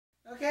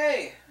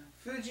Okay,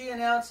 Fuji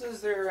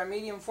announces their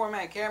medium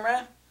format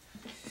camera.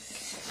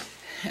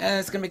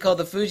 It's going to be called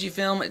the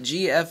FUJIFILM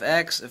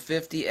GFX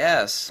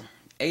 50S.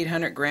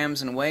 800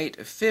 grams in weight,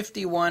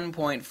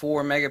 51.4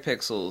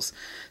 megapixels,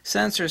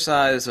 sensor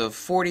size of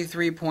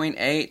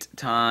 43.8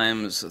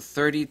 times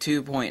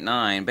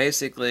 32.9,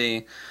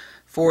 basically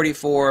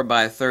 44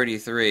 by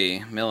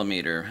 33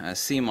 millimeter, a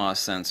CMOS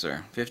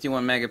sensor.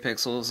 51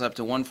 megapixels, up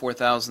to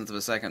 1/4000th of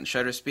a second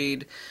shutter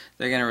speed.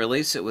 They're going to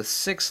release it with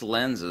 6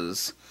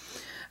 lenses.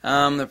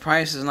 The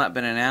price has not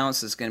been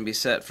announced. It's going to be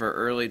set for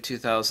early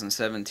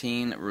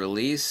 2017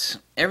 release.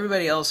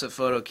 Everybody else at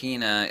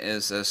Photokina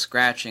is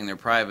scratching their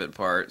private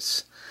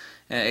parts,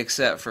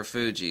 except for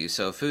Fuji.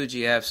 So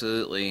Fuji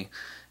absolutely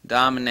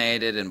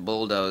dominated and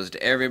bulldozed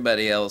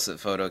everybody else at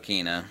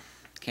Photokina.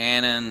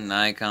 Canon,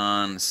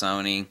 Nikon,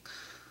 Sony.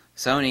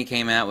 Sony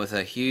came out with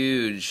a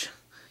huge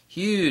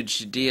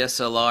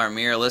DSLR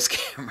mirrorless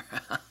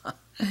camera.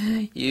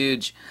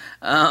 Huge.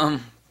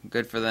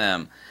 Good for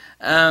them.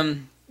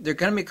 They're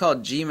going to be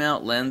called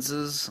G-mount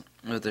lenses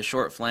with a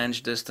short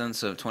flange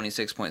distance of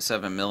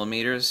 26.7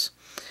 millimeters.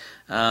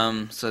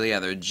 So yeah,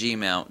 they're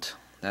G-mount.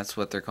 That's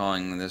what they're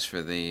calling this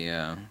for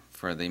the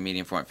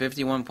medium format.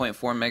 51.4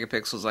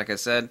 megapixels, like I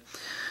said,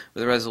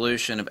 with a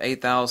resolution of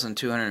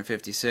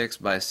 8,256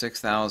 by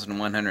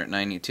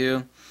 6,192.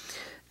 You're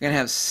going to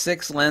have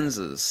 6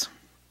 lenses: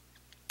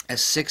 a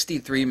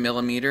 63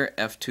 millimeter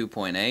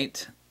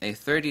f2.8. a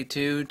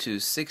 32 to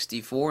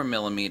 64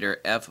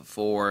 millimeter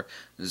f4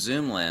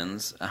 zoom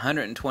lens, a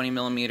 120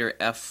 millimeter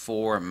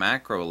f4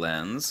 macro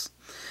lens.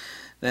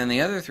 Then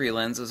the other 3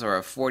 lenses are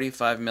a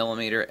 45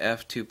 millimeter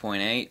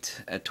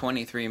f2.8, a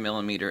 23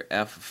 millimeter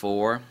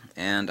f4,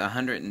 and a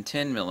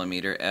 110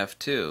 millimeter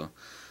f2.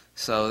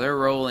 So they're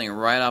rolling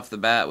right off the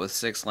bat with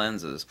 6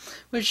 lenses,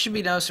 which should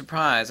be no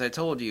surprise. I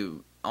told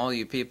you, all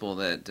you people,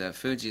 that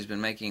Fuji's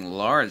been making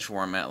large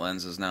format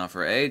lenses now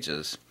for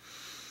ages.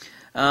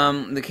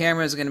 The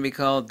camera is going to be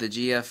called the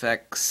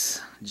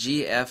GFX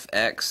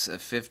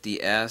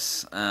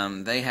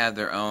 50S. They have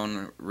their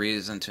own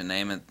reason to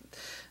name it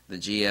the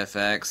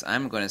GFX.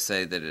 I'm going to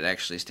say that it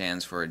actually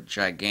stands for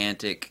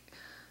gigantic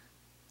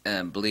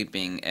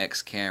bleeping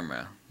X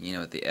camera. You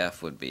know what the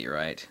F would be,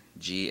 right?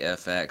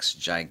 GFX,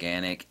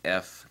 gigantic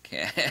F.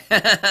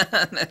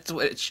 That's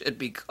what it should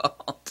be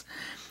called.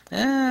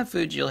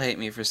 Fuji will hate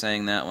me for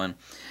saying that one.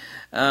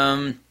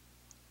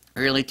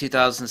 Early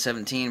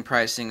 2017,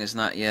 pricing is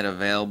not yet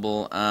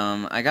available.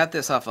 I got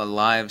this off a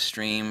live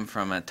stream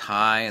from a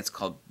Thai. It's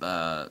called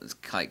it's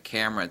like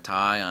Camera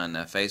Thai on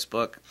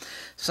Facebook.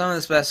 Some of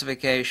the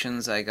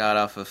specifications I got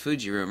off of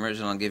Fuji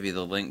Rumors, and I'll give you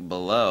the link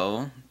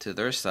below to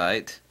their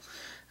site.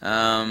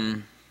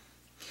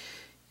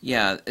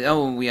 Yeah,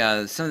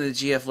 some of the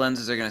GF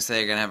lenses are going to say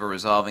they're going to have a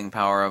resolving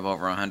power of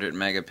over 100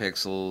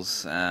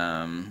 megapixels,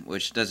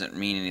 which doesn't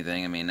mean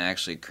anything. I mean,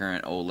 actually,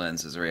 current old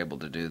lenses are able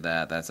to do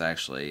that. That's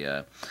actually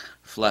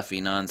fluffy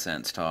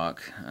nonsense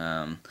talk.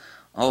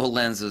 Old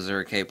lenses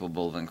are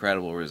capable of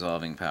incredible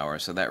resolving power,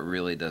 so that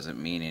really doesn't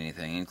mean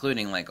anything,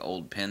 including like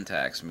old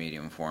Pentax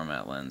medium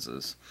format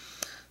lenses.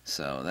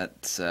 So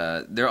that's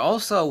there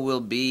also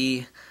will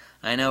be,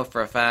 I know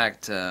for a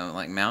fact,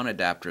 like mount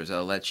adapters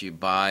that'll let you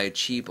buy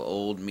cheap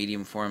old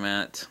medium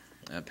format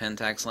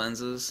Pentax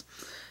lenses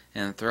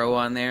and throw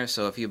on there.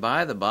 So if you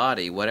buy the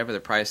body, whatever the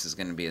price is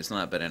going to be, it's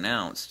not been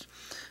announced.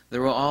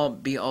 There will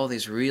be all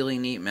these really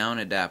neat mount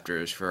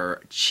adapters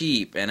for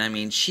cheap, and I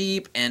mean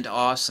cheap and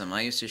awesome.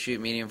 I used to shoot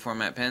medium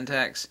format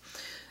Pentax.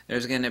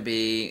 There's going to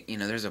be,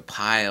 there's a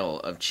pile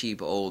of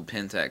cheap old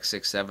Pentax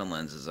 6.7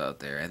 lenses out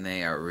there, and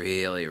they are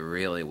really,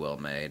 really well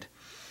made.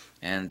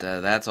 And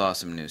that's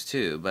awesome news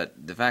too, but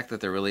the fact that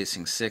they're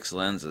releasing 6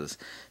 lenses,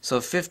 so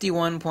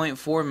 51.4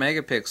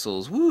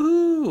 megapixels,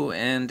 woohoo,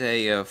 and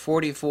a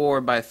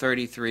 44 by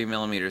 33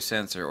 millimeter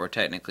sensor, or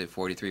technically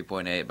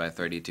 43.8 by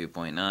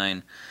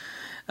 32.9.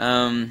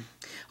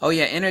 Oh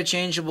yeah,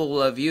 interchangeable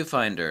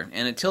viewfinder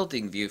and a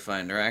tilting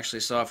viewfinder. I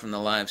actually saw from the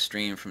live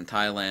stream from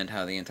Thailand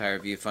how the entire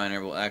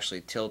viewfinder will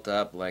actually tilt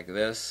up like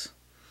this.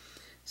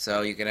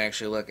 So you can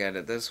actually look at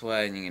it this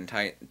way, and you can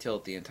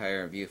tilt the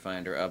entire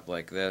viewfinder up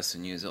like this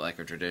and use it like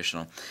a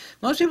traditional.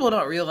 Most people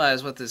don't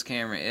realize what this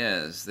camera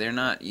is. They're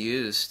not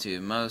used to,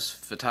 most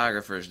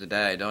photographers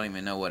today don't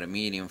even know what a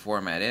medium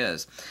format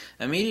is.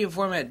 A medium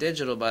format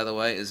digital, by the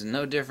way, is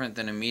no different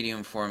than a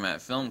medium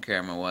format film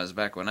camera was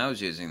back when I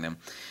was using them.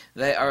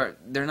 They're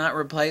not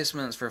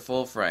replacements for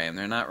full frame.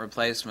 They're not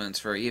replacements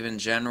for even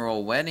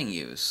general wedding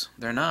use.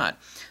 They're not.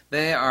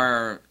 They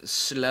are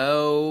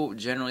slow,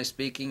 generally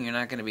speaking. You're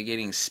not going to be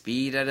getting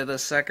speed out of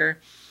this sucker,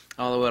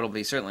 although it'll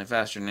be certainly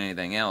faster than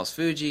anything else.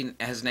 Fuji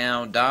has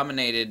now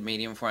dominated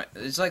medium format.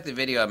 It's like the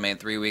video I made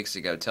 3 weeks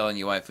ago telling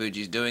you why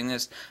Fuji's doing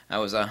this. I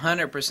was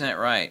 100%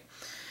 right.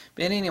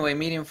 But anyway,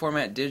 medium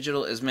format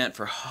digital is meant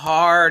for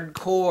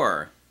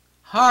hardcore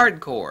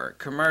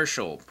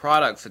commercial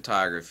product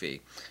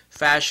photography,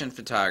 fashion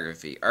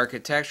photography,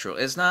 architectural.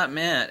 It's not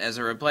meant as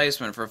a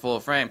replacement for full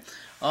frame.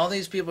 All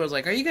these people are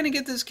like, are you going to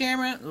get this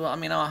camera? Well, I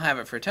mean, I'll have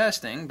it for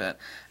testing, but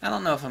I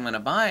don't know if I'm going to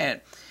buy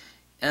it.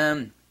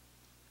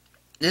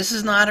 This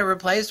is not a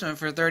replacement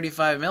for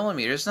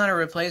 35mm. It's not a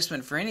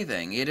replacement for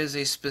anything. It is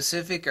a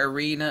specific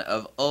arena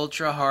of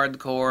ultra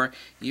hardcore.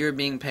 You're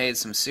being paid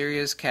some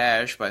serious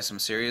cash by some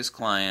serious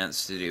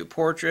clients to do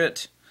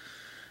portrait.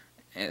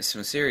 And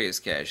some serious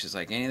cash. It's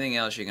like anything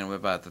else you can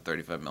whip out the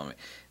 35mm.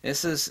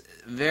 This is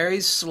very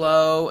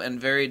slow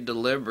and very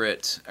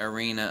deliberate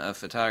arena of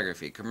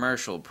photography.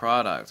 Commercial,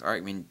 product,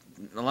 art. I mean,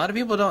 a lot of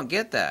people don't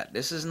get that.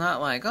 This is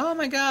not like, oh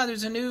my god,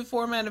 there's a new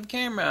format of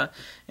camera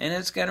and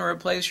it's going to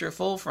replace your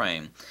full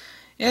frame.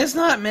 It's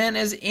not meant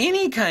as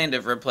any kind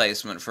of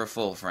replacement for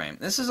full frame.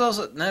 This is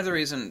also another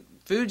reason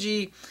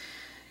Fuji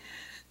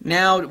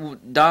now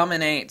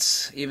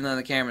dominates, even though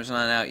the camera's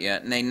not out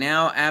yet, and they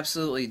now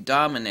absolutely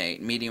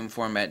dominate medium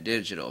format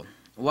digital.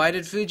 Why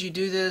did Fuji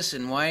do this,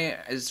 and why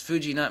is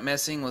Fuji not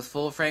messing with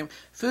full frame?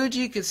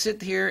 Fuji could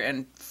sit here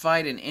and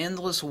fight an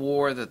endless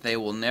war that they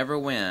will never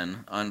win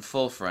on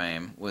full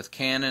frame with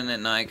Canon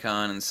and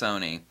Nikon and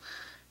Sony.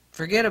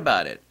 Forget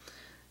about it.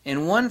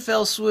 In one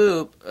fell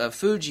swoop,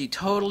 Fuji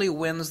totally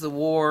wins the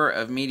war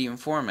of medium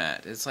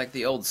format. It's like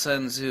the old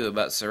Sun Tzu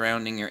about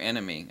surrounding your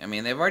enemy. I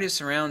mean, they've already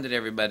surrounded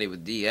everybody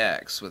with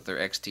DX with their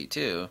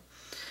XT2.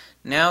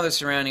 Now they're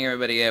surrounding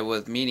everybody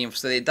with medium.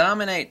 So they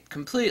dominate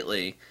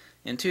completely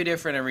in two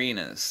different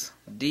arenas: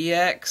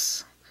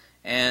 DX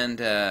and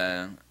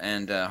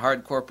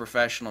hardcore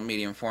professional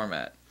medium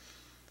format.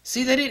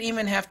 See, they didn't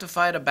even have to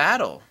fight a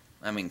battle.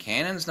 I mean,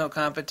 Canon's no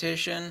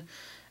competition.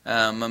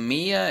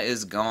 Mamiya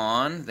is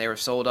gone. They were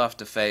sold off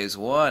to Phase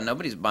 1.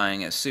 Nobody's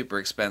buying a super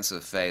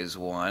expensive Phase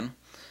 1.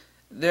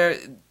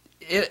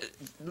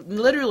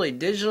 Literally,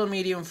 digital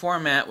medium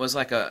format was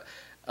like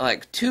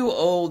two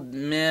old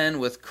men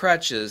with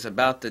crutches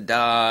about to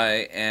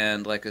die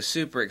and like a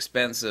super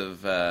expensive,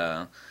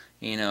 fat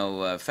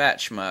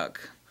schmuck.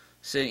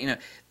 So,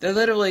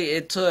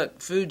 it took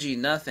Fuji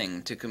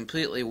nothing to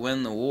completely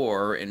win the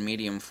war in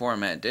medium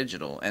format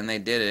digital, and they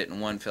did it in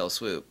one fell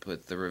swoop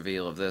with the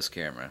reveal of this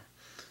camera.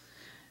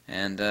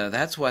 And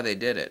that's why they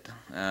did it.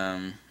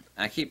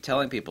 I keep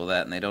telling people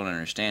that, and they don't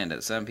understand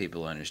it. Some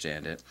people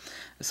understand it.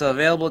 So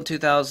available in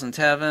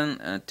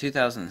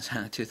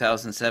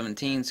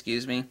 2017,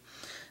 excuse me.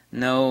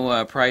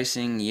 No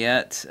pricing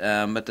yet,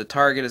 but the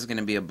target is going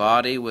to be a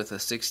body with a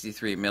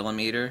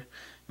 63mm,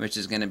 which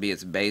is going to be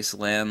its base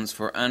lens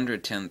for under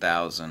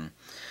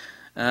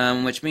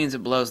 $10,000, which means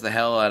it blows the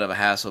hell out of a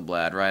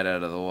Hasselblad right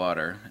out of the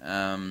water.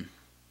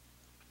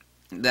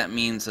 That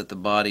means that the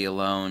body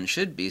alone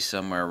should be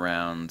somewhere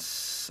around,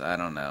 I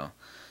don't know,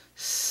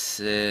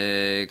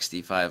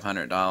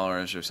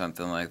 $6,500 or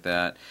something like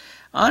that.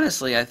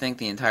 Honestly, I think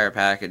the entire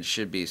package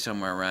should be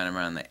somewhere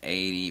around the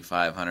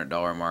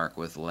 $8,500 mark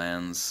with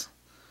lens,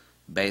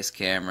 base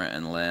camera,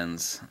 and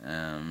lens.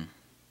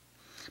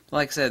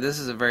 Like I said, this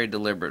is a very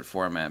deliberate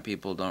format.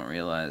 People don't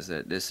realize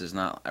that this is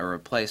not a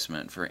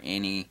replacement for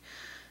any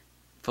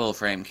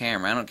full-frame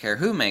camera. I don't care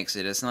who makes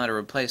it, it's not a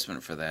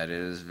replacement for that. It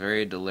is a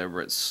very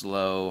deliberate,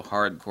 slow,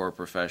 hardcore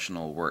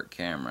professional work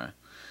camera.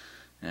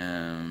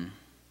 That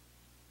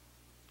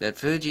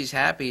Fuji's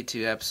happy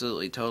to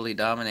absolutely totally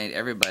dominate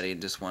everybody in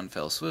just one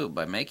fell swoop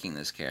by making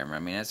this camera. I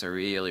mean, that's a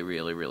really,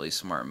 really, really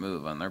smart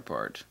move on their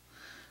part.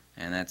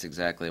 And that's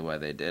exactly why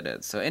they did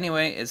it. So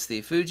anyway, it's the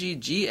Fuji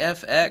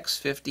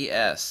GFX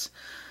 50S,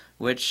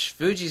 which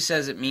Fuji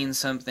says it means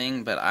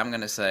something, but I'm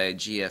going to say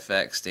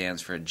GFX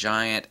stands for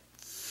Giant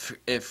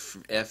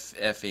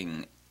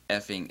effing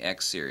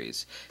X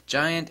series.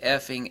 Giant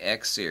effing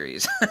X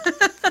series.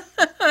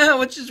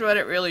 Which is what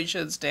it really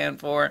should stand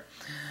for.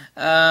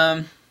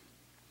 So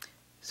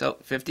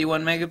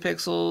 51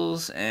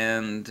 megapixels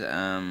and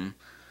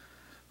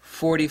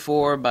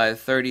 44 by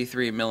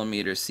 33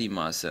 millimeter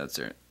CMOS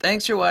sensor.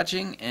 Thanks for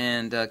watching,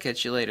 and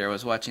catch you later. I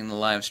was watching the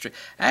live stream.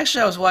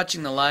 Actually, I was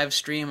watching the live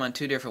stream on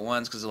two different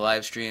ones because the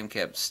live stream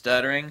kept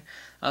stuttering.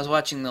 I was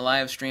watching the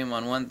live stream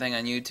on one thing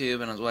on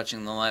YouTube, and I was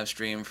watching the live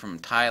stream from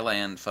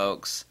Thailand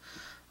folks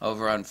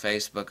over on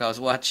Facebook. I was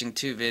watching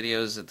two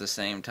videos at the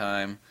same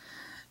time.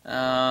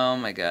 Oh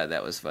my god,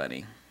 that was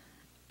funny.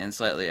 And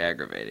slightly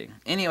aggravating.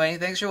 Anyway,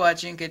 thanks for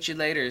watching. Catch you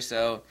later.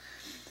 So,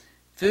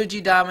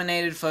 Fuji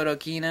dominated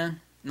Photokina.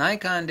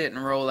 Nikon didn't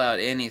roll out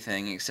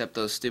anything except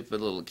those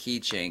stupid little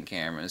keychain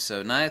cameras.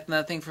 So,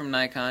 nothing from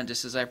Nikon,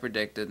 just as I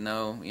predicted.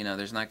 No,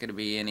 there's not going to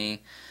be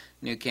any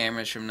new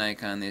cameras from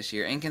Nikon this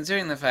year. And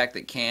considering the fact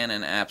that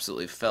Canon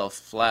absolutely fell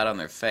flat on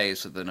their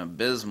face with an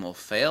abysmal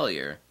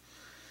failure,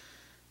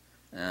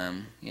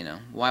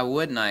 why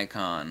would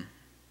Nikon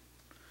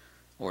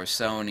or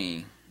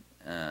Sony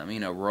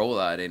roll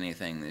out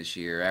anything this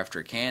year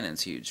after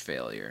Canon's huge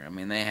failure? I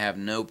mean, they have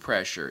no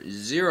pressure,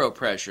 zero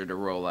pressure to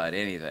roll out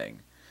anything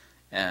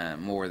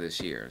more this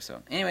year.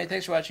 So, anyway,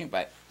 thanks for watching.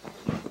 Bye.